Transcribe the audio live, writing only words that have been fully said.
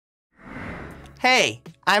Hey,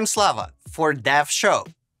 I'm Slava for Dev Show.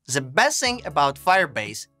 The best thing about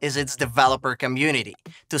Firebase is its developer community.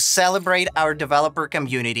 To celebrate our developer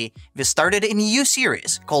community, we started a new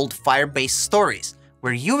series called Firebase Stories,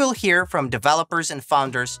 where you will hear from developers and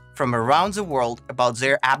founders from around the world about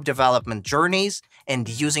their app development journeys and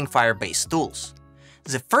using Firebase tools.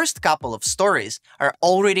 The first couple of stories are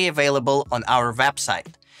already available on our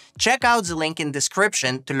website. Check out the link in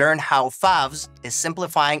description to learn how Favs is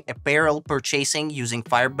simplifying apparel purchasing using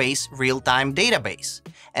Firebase real-time database,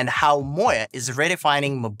 and how Moya is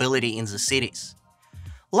redefining mobility in the cities.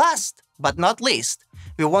 Last but not least,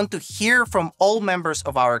 we want to hear from all members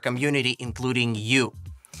of our community, including you.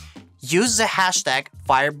 Use the hashtag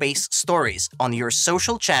Firebase Stories on your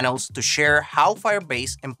social channels to share how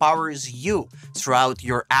Firebase empowers you throughout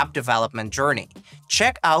your app development journey.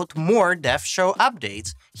 Check out more Dev Show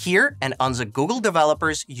updates here and on the Google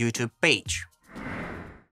Developers YouTube page.